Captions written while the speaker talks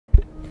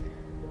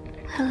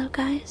Hello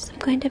guys, I'm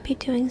going to be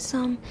doing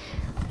some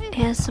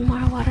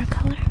ASMR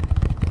watercolor.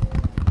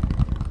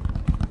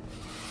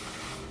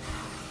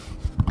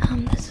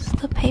 This is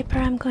the paper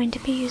I'm going to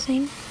be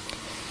using.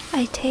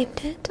 I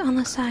taped it on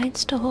the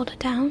sides to hold it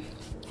down.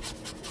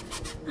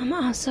 I'm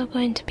also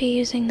going to be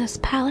using this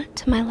palette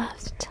to my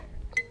left.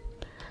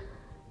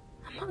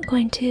 I'm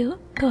going to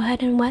go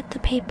ahead and wet the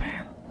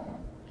paper.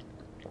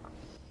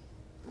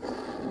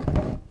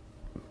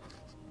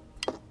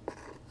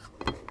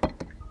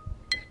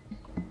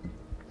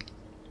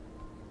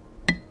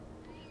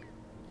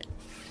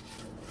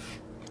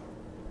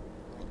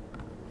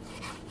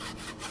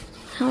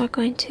 Now we're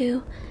going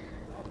to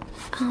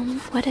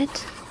wet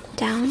it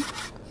down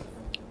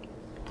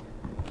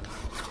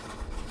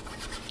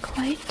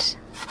quite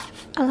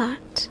a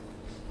lot.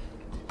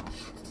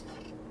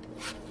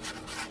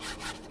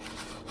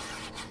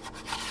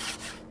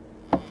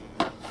 I'm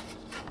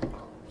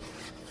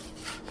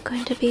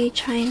going to be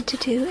trying to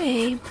do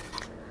a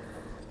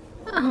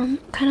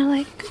kind of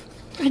like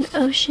an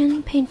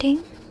ocean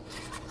painting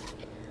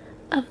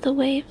of the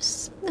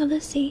waves of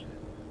the sea.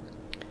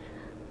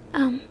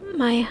 I'm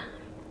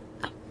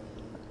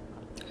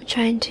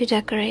trying to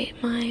decorate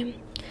my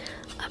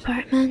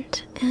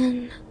apartment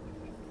in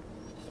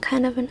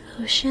kind of an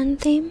ocean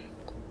theme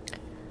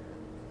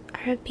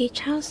or a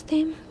beach house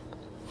theme,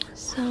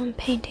 so I'm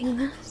painting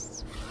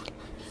this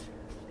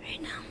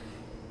right now.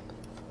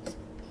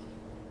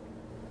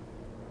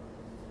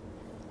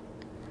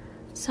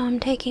 So I'm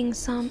taking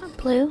some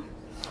blue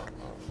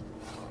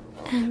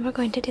and we're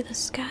going to do the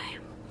sky.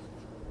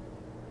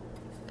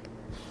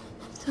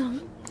 So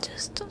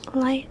just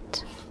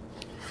light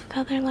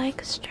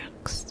feather-like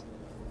strokes.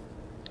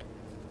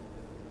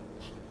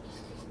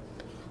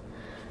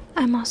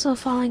 I'm also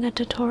following a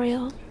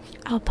tutorial.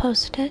 I'll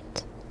post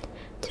it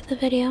to the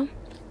video.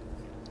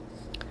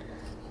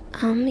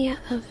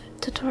 A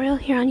tutorial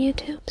here on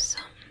YouTube, so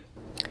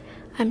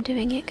I'm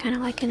doing it kind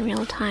of like in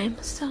real time,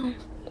 so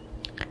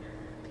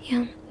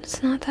yeah,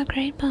 it's not that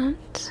great,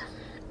 but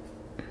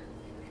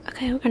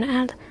okay, we're gonna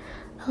add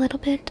a little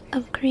bit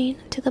of green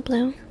to the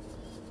blue.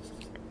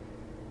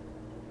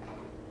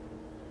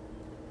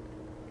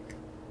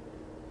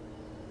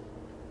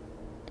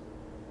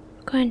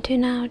 We're going to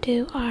now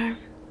do our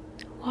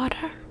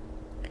water.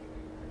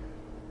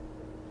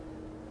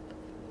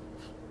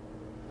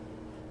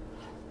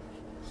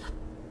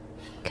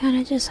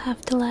 Kinda just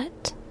have to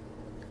let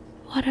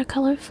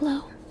watercolor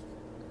flow,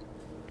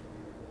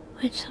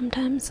 which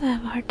sometimes I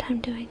have a hard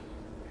time doing.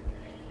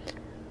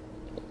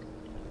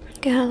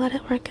 Gotta let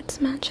it work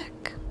its magic.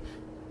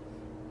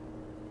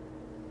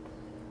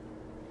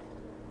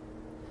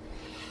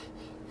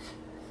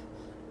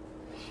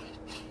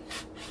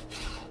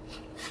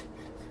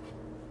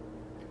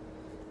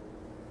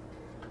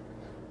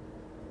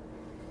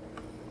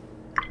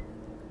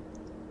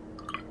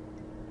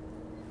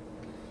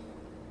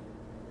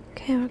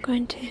 Okay, we're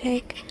going to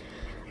take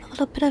a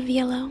little bit of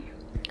yellow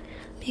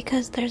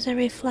because there's a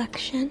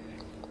reflection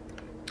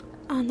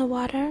on the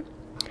water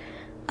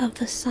of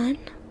the sun.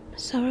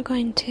 So we're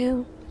going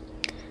to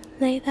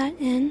lay that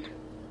in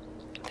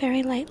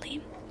very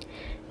lightly,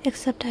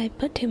 except I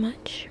put too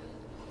much.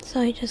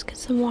 So you just get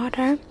some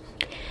water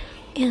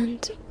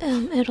and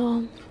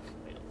it'll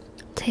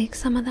take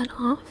some of that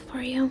off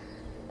for you.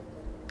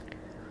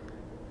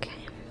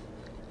 Okay,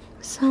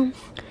 so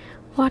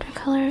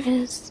watercolor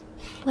is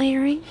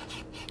layering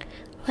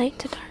light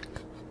to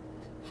dark.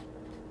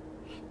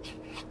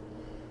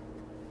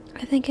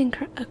 I think in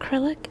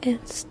acrylic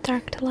it's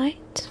dark to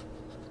light,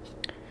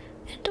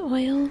 and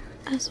oil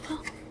as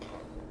well.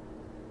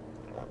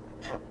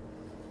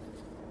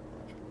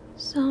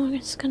 So we're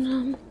just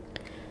gonna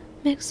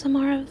mix some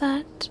more of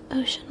that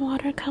ocean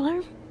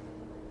watercolor.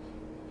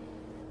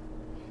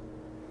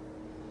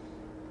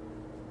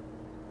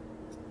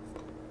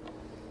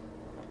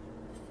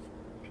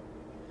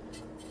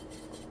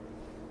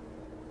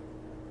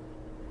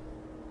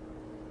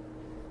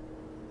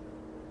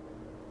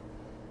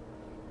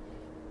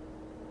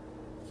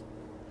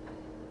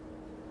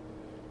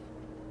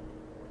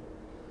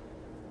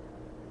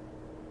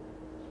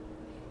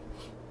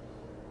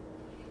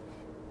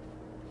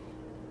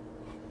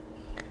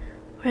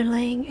 We're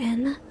laying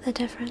in the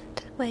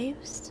different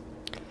waves,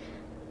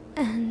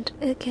 and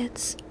it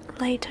gets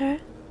lighter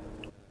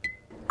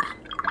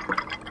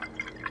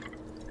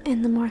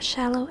in the more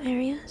shallow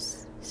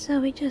areas. So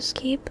we just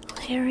keep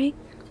layering,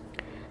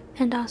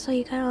 and also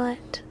you gotta let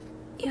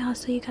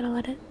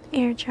it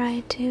air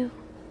dry too.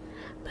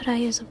 But I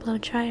use a blow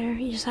dryer.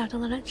 You just have to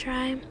let it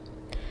dry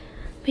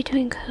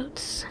between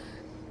coats.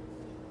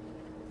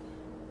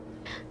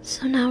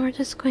 So now we're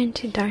just going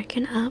to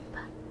darken up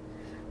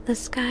the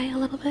sky a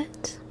little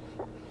bit.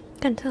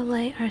 Going to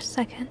lay our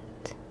second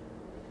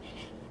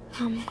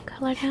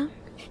color down.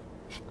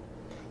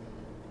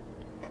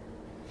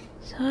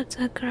 So it's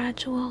a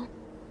gradual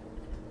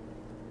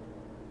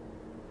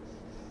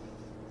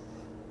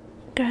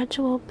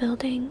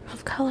building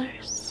of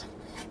colors.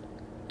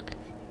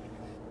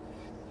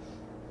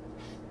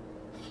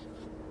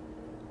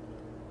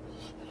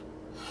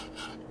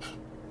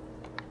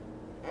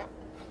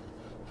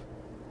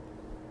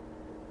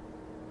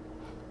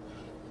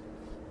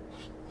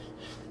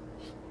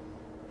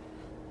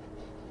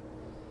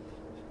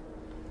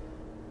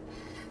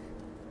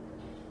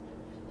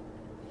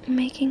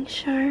 making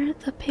sure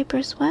the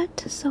paper's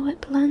wet so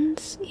it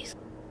blends easily.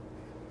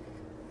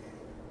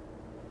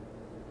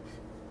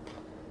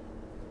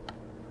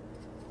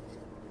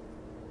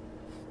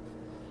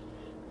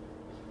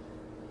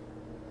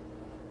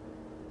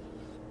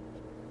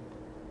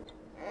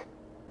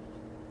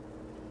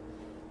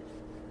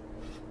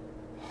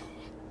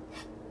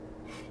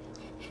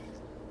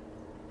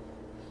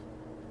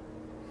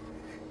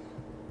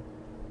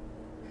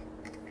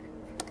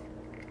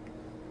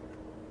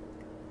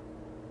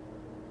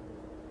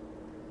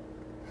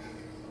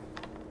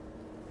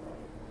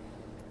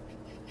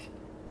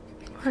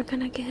 We're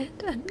gonna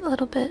get a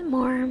little bit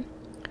more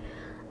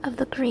of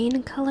the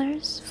green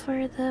colors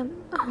for the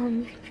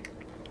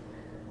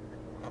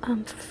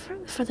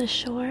for the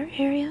shore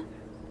area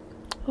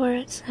where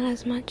it's not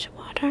as much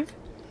water.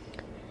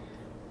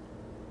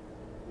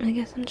 I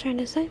guess I'm trying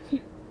to say.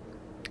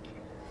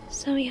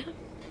 So yeah.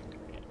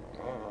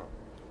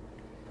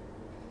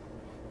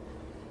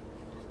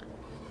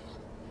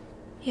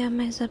 Yeah,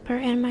 my zipper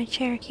and my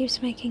chair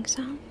keeps making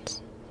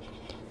sounds.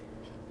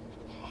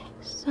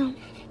 So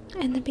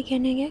in the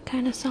beginning it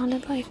kind of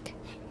sounded like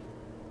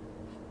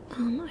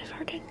I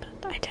farted,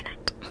 but I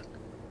didn't.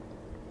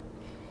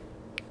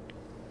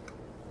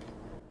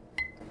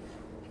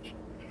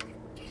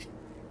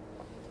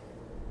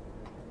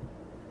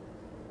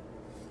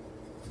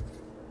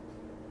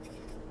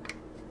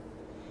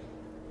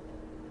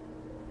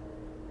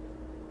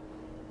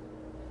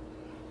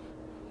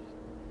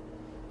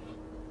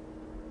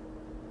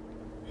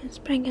 It's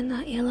bringing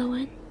that yellow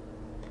in.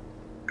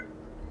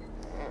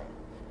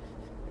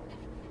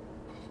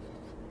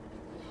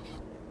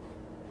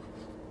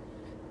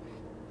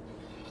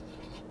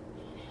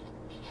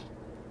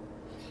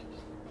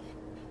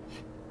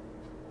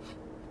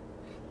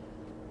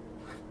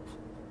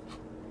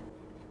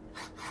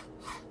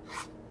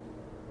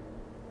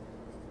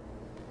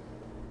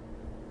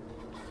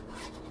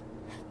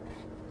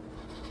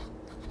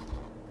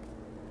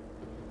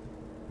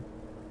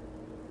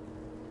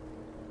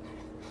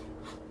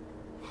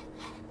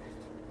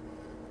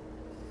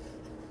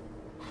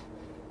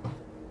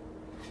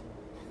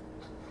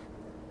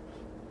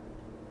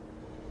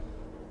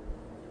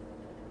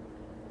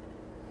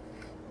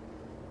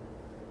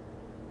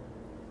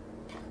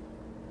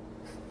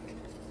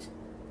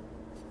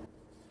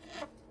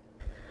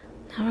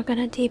 Now we're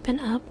gonna deepen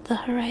up the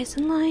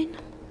horizon line.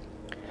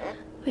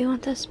 We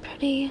want this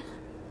pretty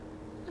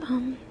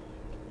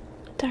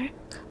dark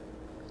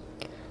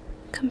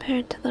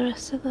compared to the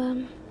rest of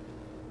the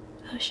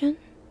ocean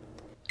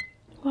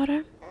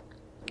water.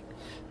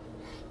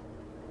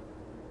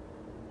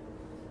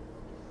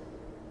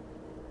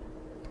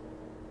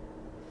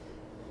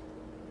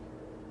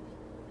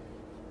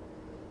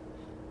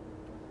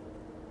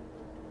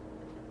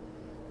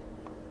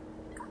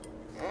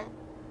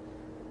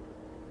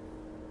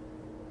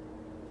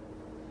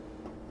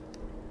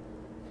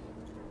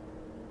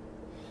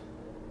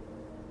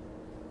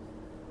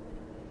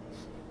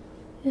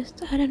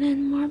 Just adding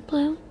in more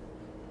blue.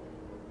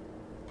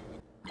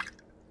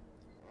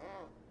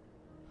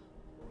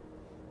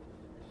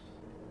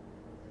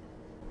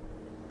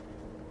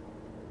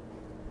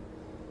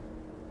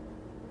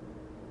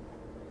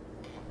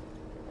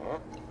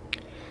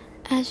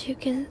 As you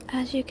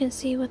can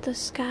see with the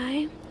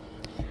sky,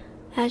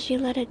 as you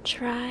let it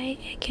dry,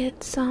 it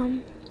gets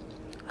a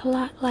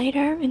lot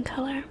lighter in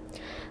color.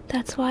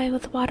 That's why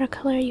with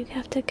watercolor you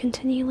have to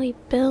continually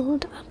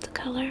build up the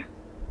color.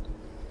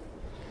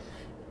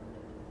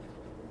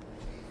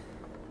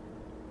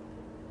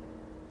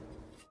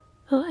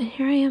 Oh, and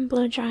here I am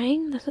blow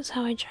drying. This is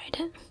how I dried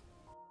it.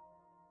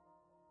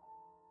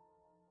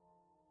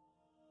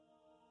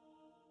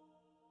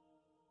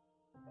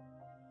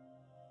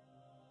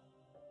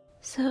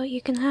 So you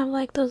can have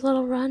like those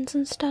little runs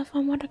and stuff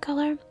on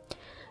watercolor.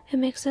 It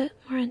makes it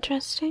more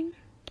interesting,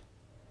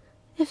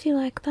 if you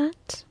like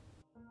that.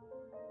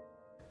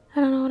 I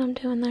don't know what I'm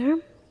doing there.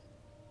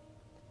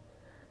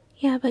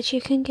 Yeah, but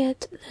you can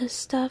get this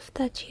stuff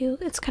that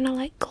it's kind of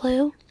like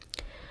glue.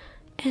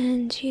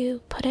 And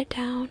you put it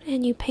down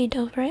and you paint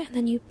over it and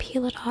then you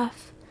peel it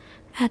off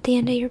at the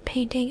end of your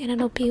painting and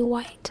it'll be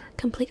white,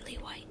 completely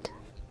white.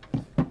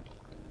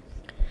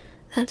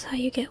 That's how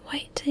you get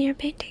white in your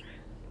painting.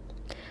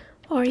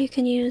 Or you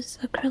can use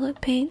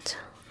acrylic paint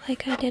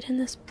like I did in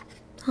this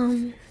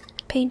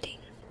painting.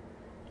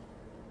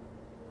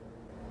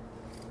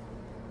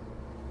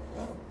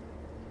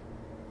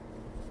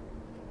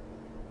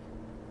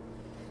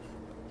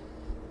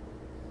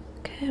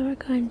 Okay, we're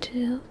going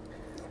to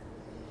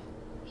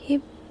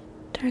keep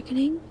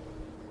darkening.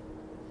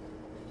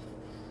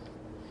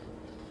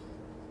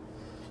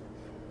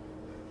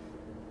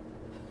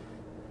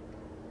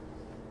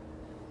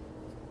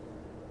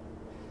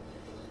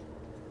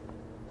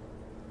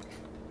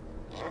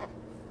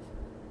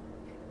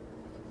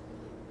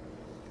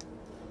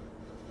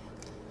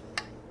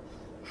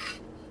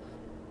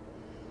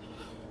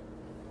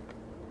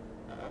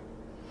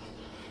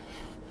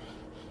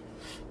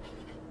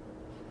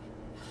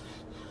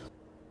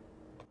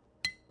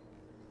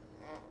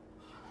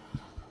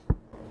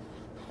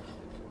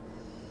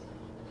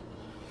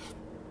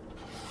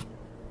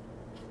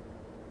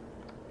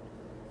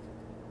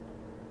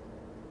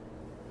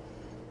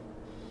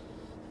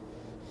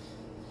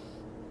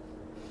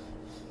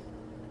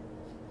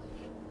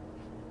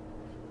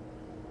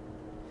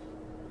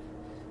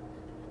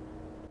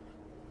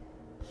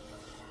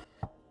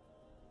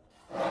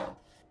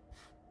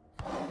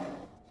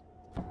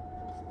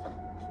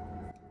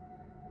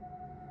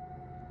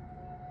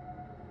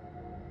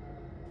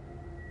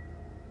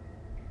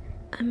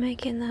 I'm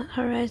making that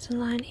horizon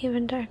line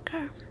even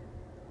darker.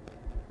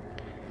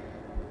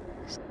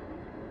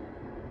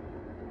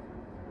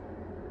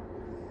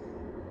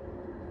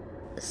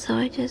 So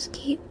I just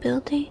keep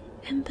building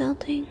and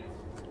building,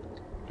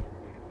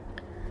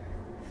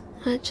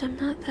 which I'm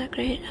not that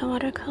great at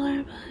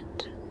watercolor,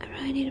 but I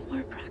really need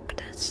more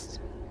practice.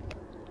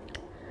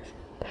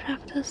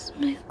 Practice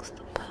makes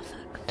the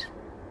perfect,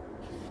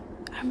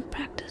 and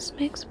practice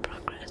makes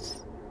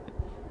progress.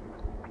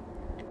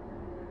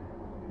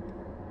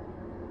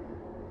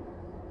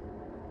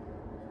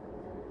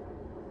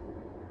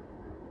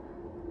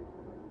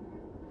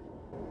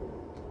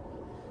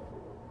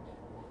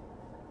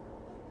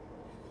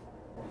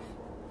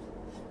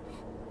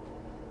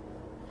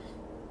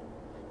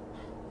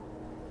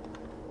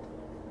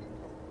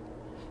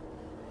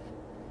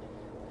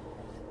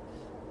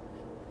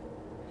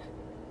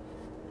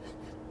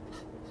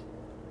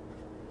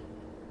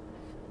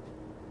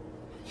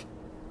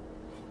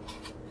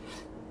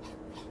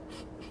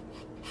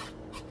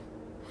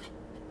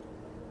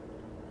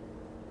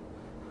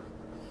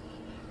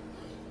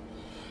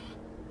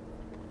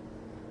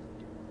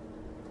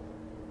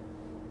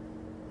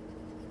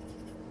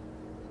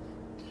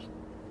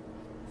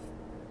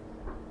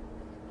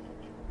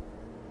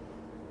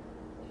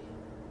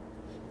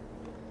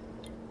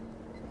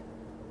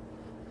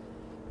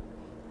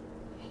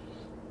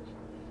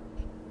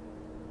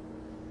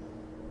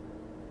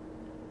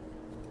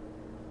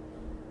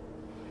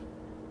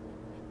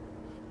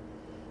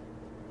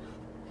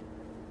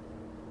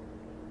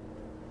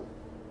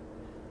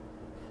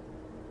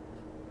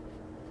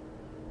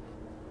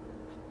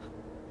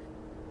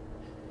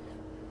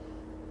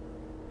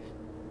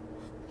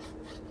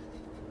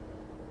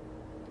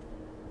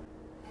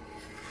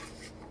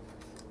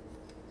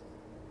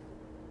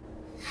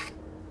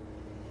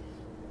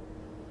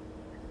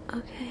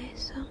 Okay,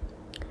 so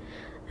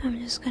I'm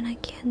just gonna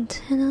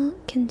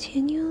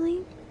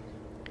continually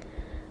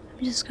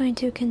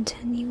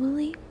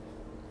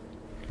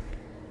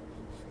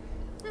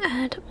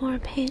add more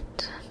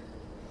paint.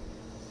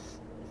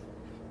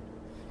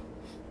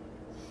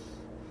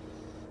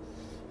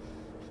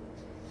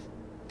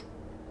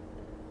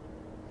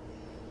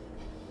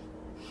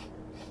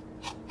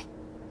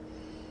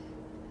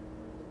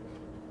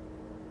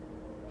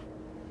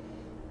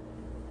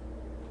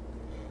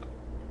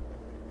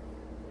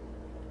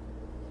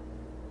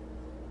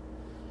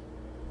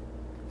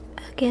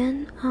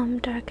 Again, I'm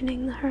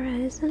darkening the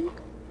horizon.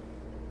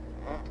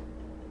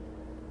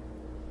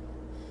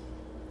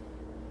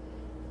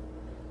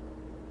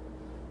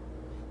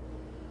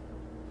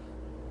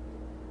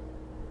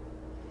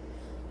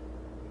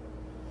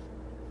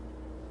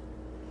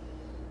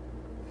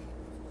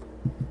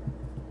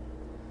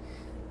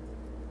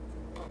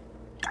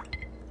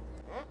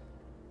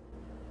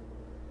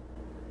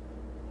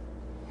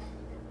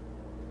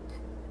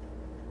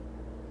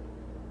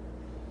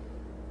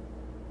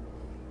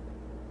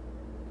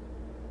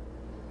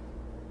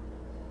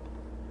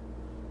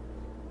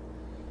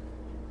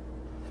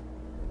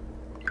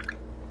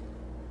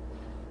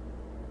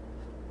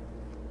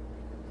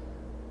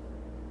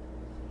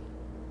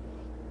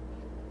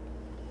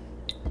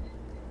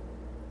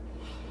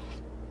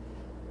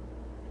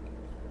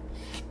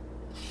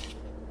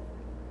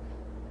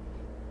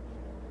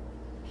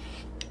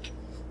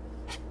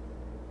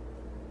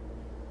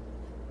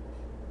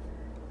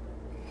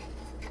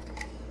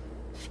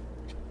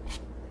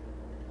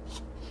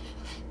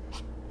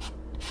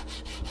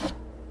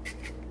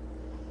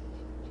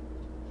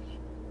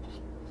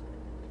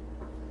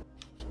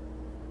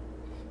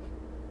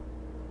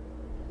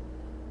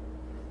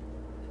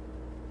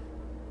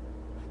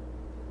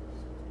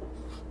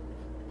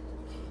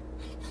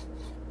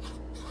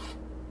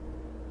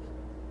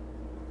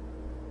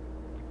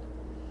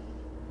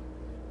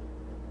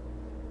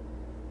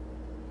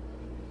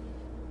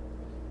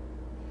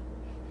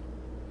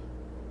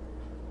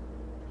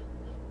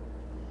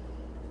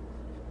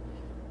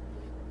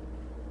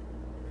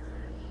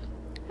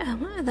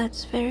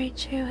 That's very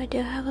true. I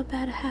do have a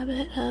bad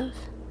habit of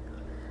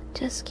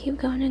just keep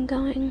going and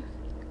going.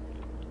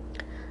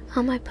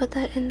 I put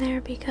that in there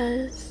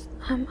because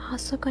I'm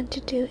also going to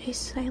do a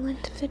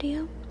silent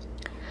video.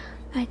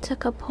 I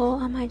took a poll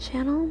on my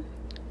channel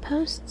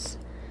posts,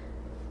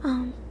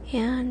 and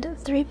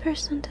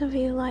 3% of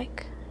you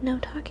like no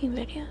talking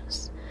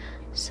videos.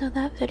 So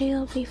that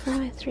video will be for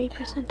my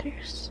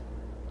 3%ers.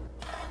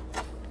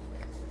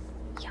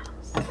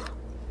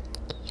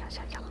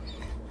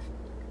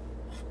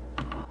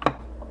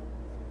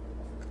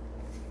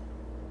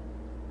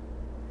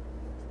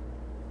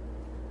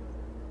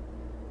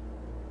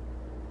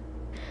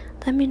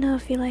 Let me know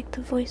if you like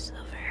the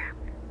voiceover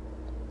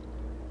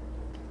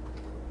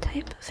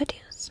type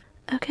videos.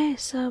 Okay,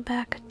 so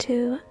back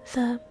to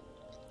the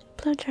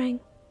blow drying.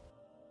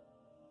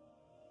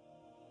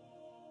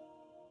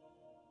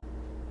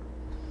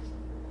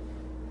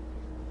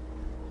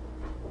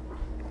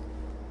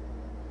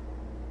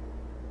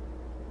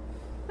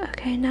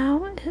 Okay,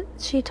 now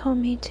she told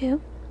me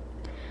to,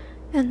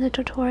 in the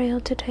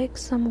tutorial, to take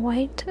some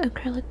white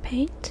acrylic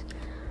paint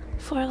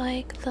for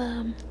like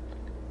the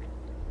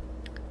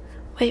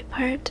white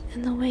part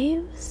in the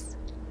waves,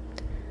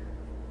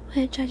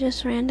 which I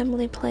just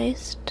randomly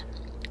placed.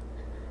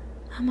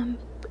 I'm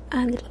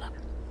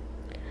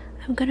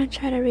gonna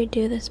try to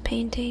redo this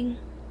painting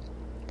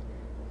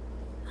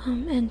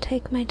and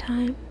take my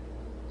time,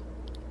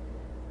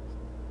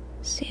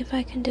 see if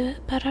I can do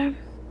it better.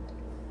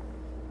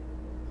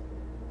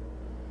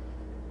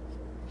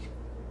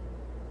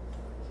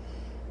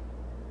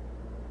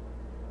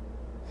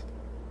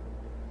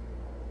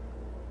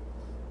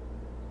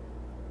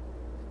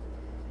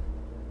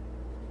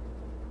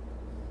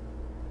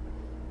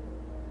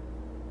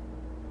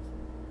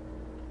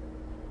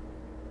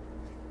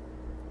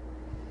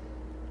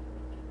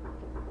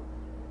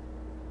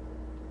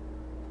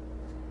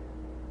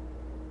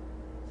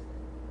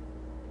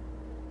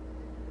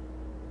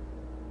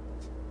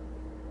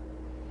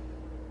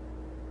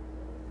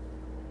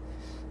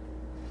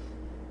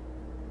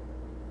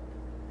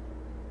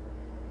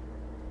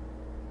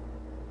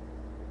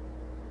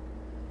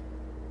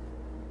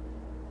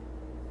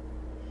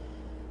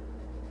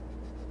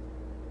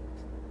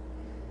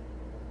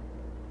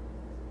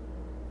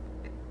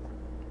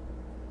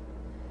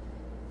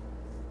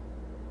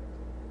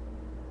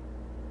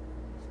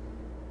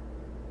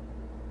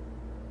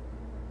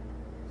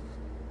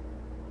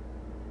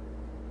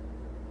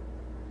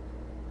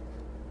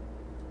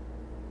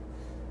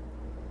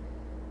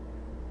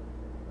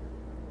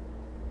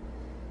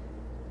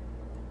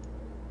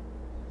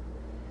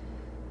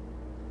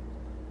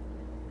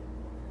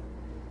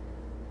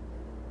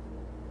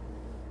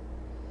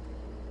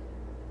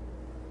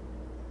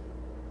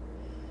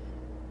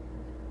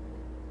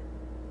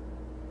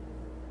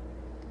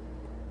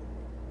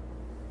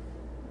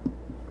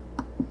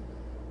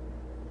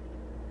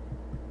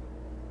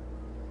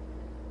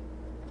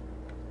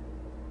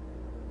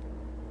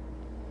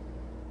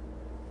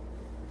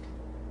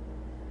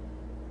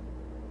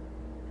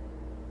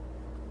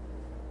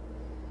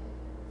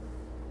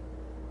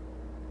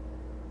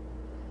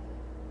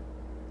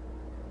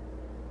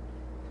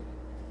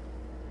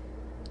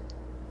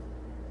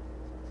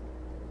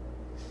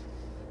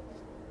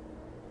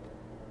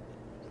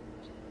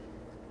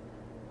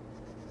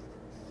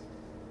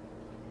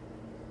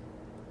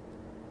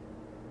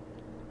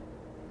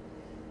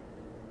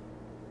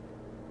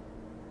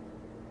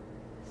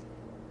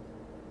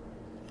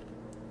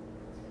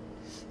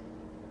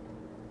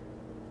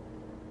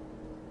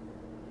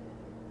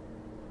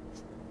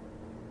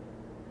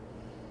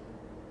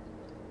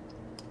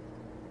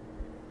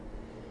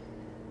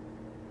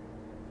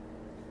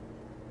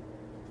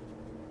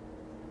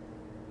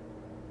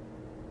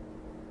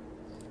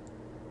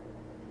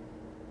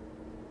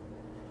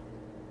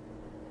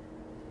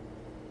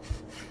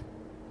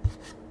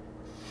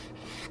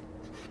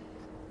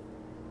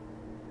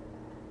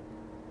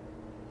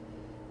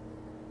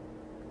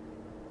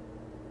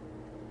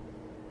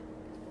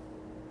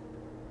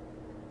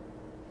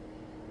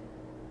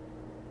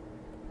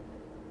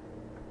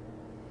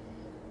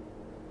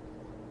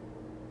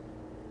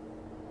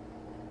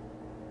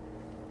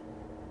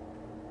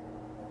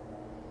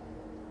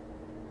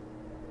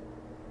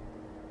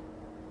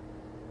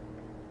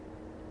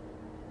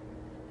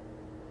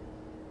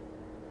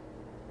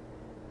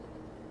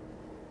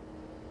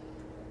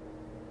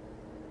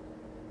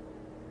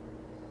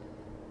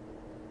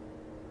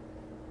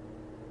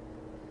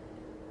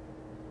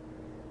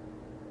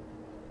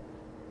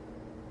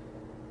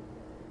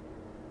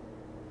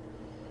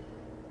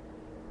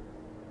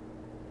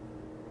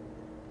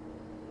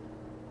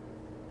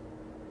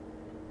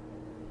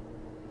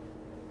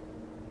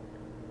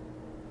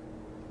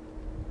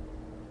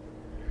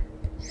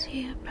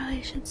 See, I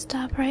probably should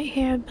stop right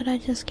here, but I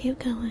just keep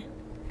going.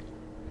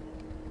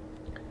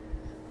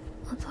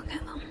 Let's look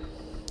at them.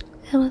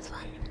 It was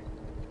fun.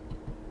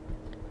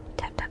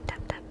 Tap, tap,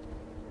 tap, tap.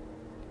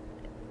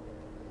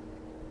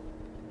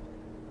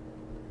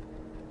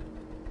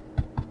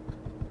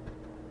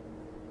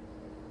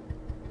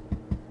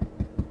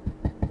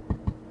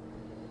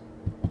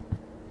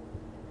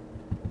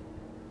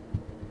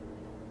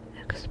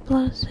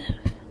 Explosive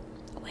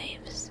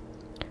waves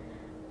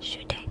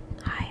shooting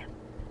high.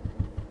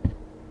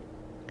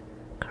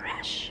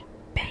 Crash,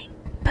 bang,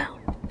 boom.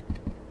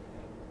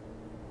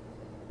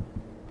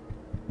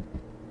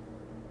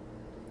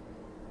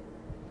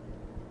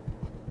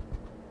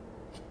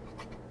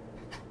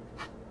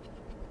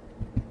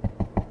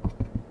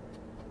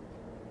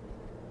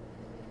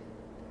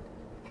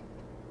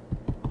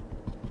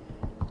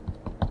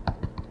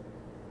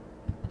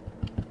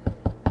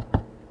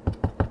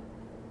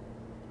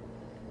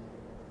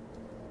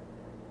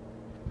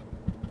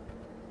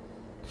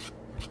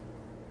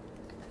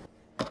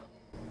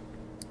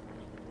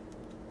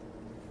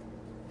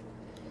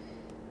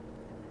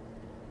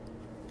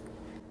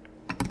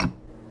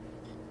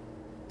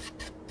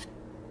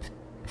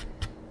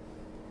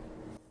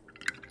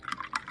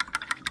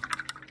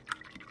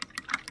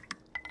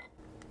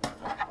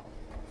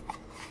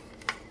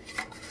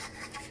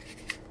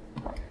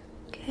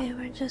 Okay,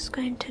 we're just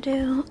going to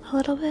do a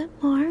little bit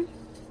more.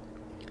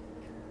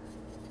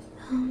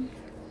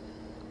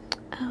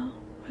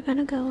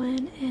 gonna go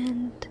in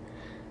and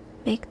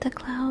make the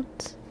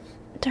clouds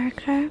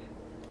darker.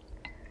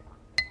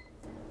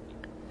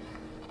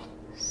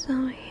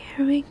 So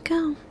here we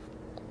go.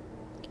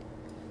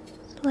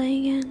 Just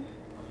laying in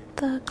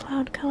the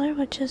cloud color,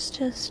 which is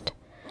just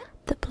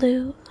the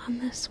blue on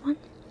this one.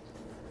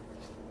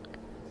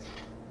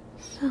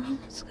 So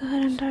let's go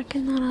ahead and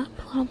darken that up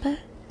a little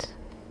bit.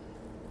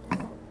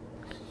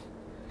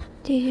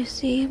 Do you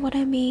see what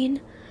I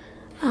mean?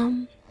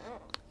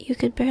 You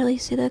could barely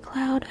see the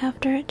cloud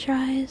after it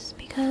dries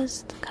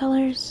because the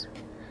colors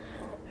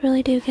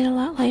really do get a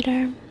lot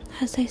lighter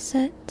as they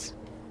sit.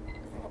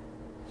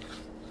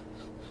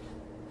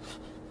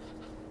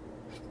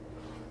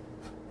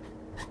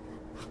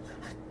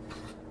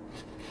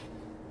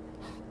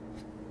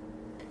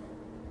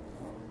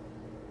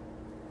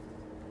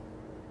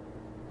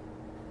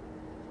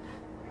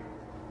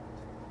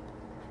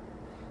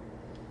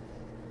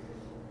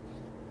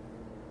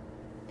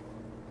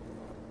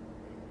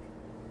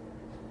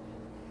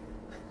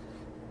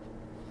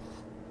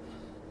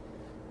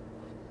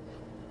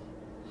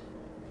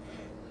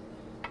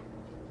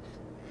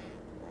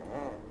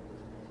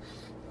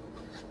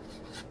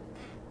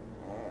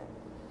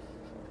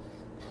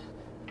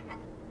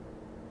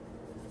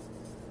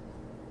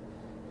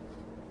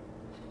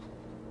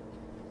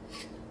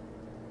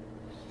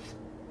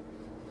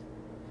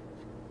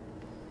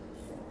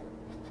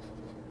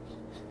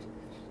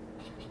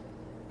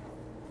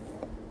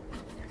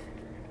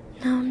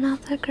 No, I'm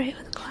not that great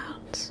with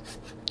clouds.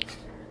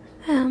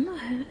 I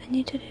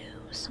need to do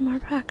some more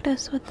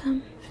practice with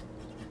them.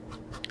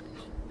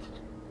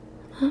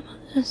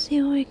 Let's just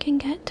see what we can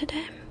get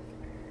today.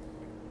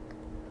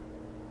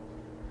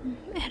 I'm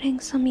adding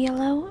some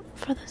yellow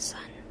for the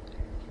sun.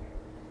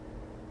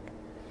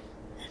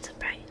 It's a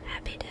bright,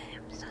 happy day,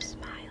 so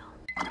smile.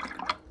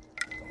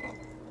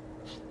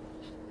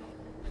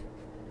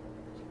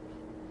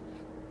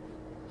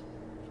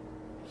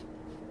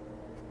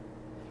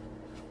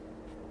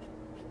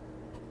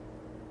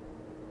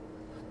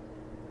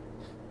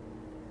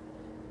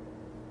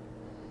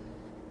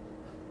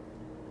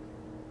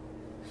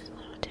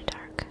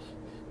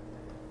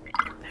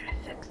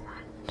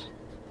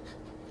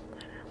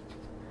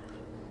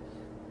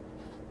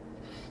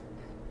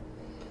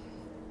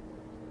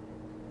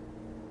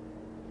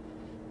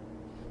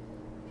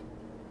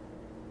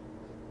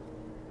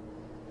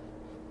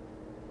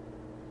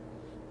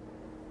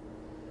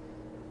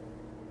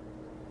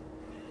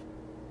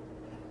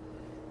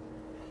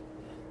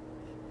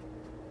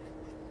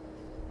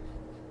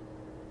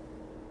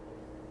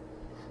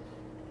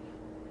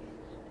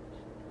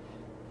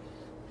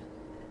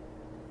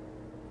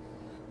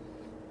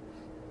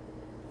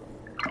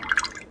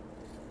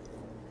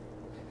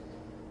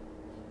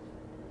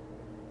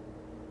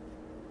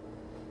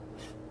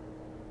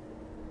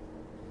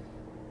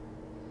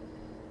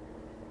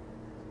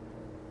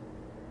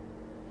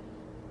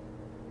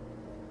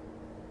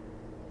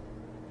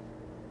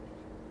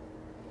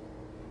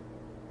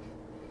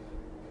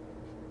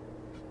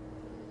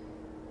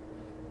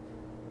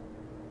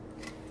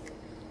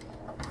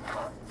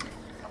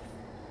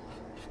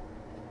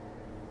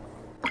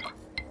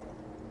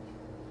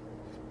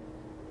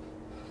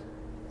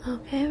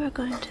 Okay, we're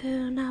going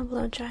to now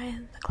blow dry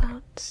the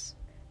clouds.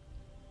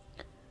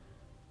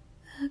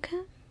 Okay.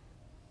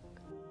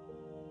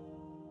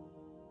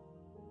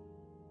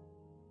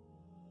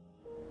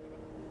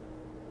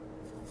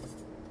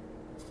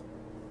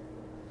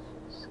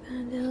 Just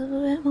gonna do a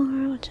little bit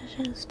more, which I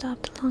should have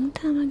stopped a long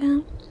time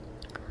ago.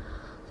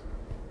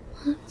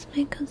 Let's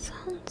make good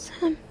sounds.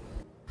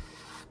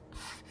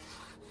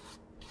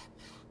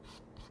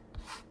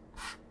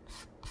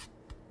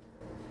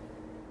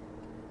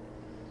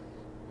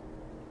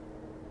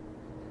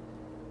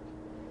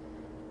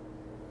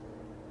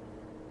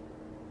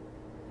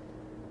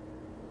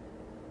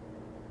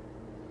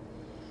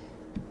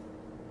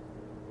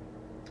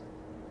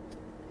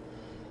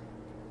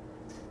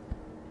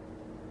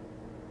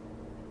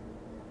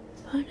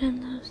 Put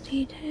in those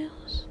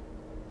details.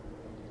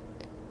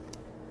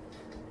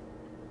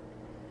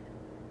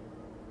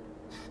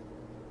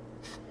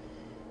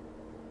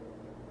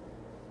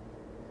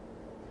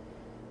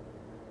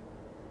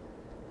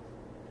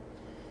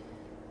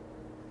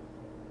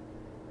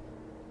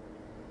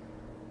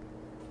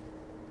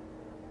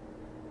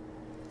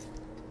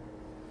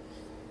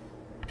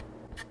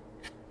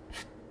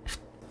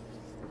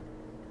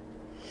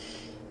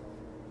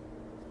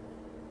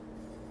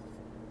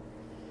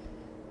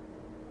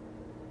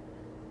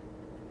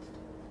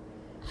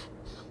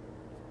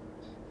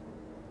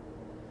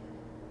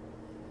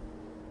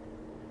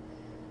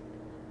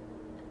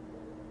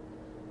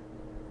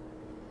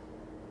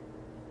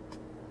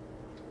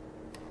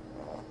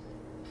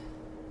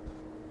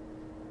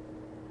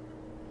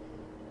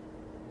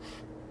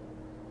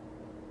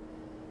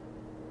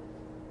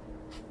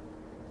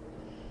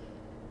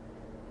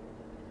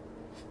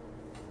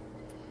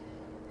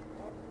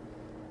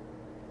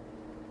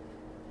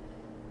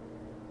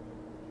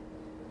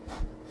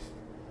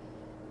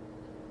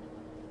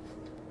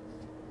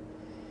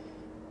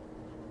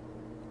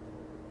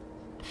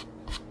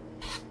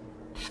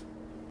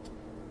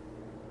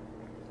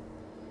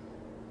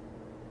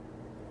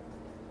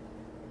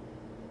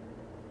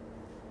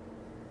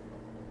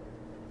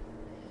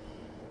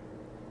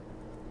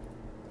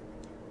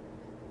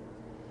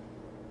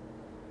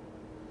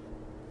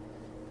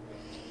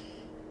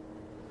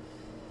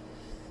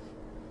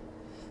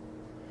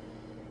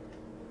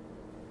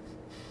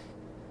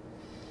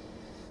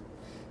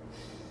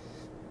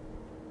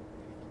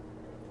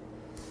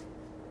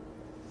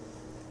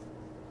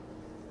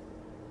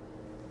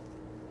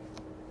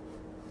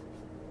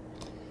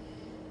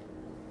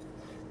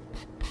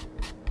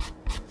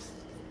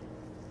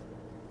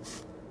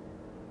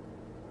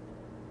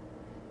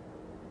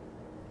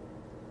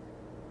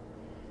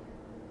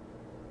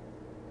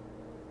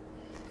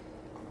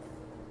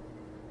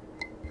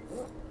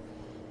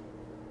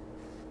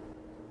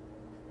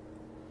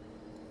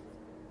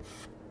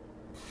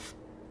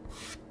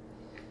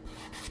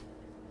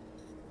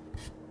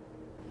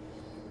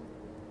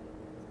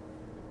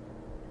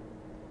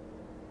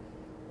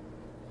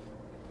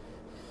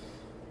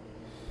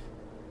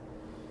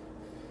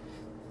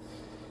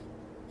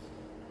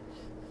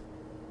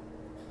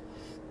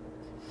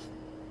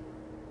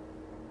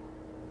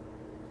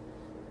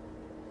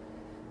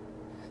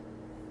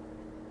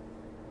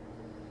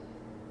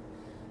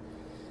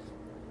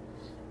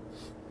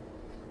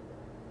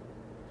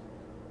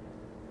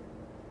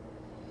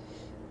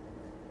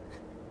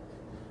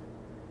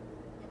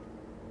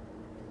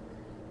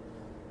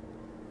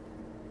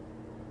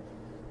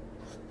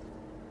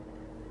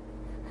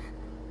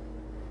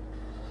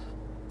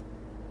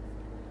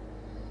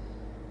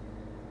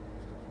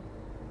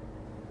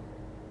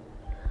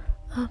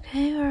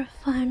 Okay, our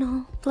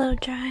final blow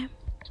dry.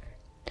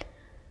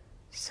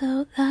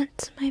 So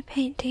that's my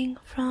painting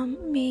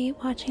from me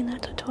watching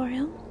that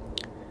tutorial.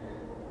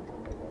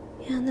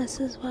 And this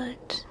is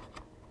what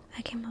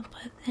I came up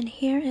with. And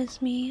here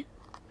is me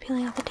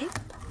peeling off the tape.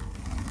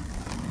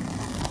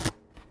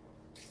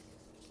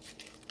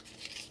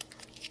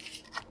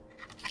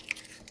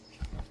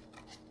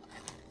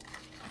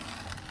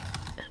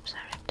 Oops, I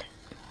ripped it.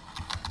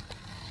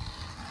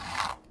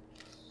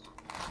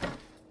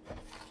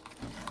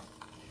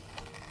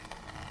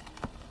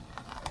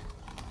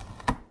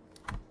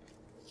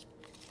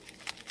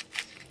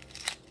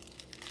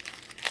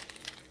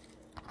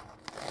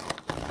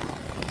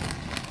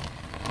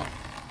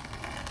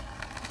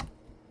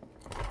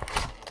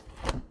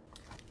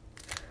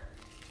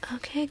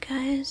 Okay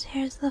guys,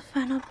 here's the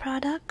final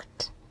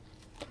product.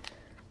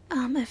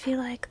 If you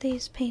like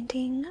these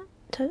painting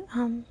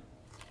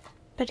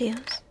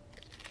videos,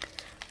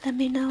 let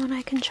me know and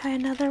I can try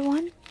another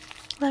one.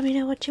 Let me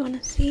know what you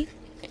want to see.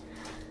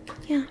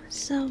 Yeah,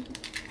 so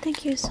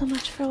thank you so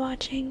much for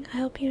watching. I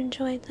hope you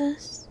enjoyed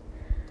this.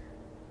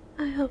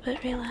 I hope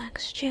it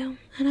relaxed you,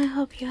 and I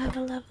hope you have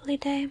a lovely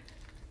day.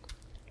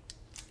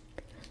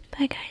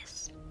 Bye guys.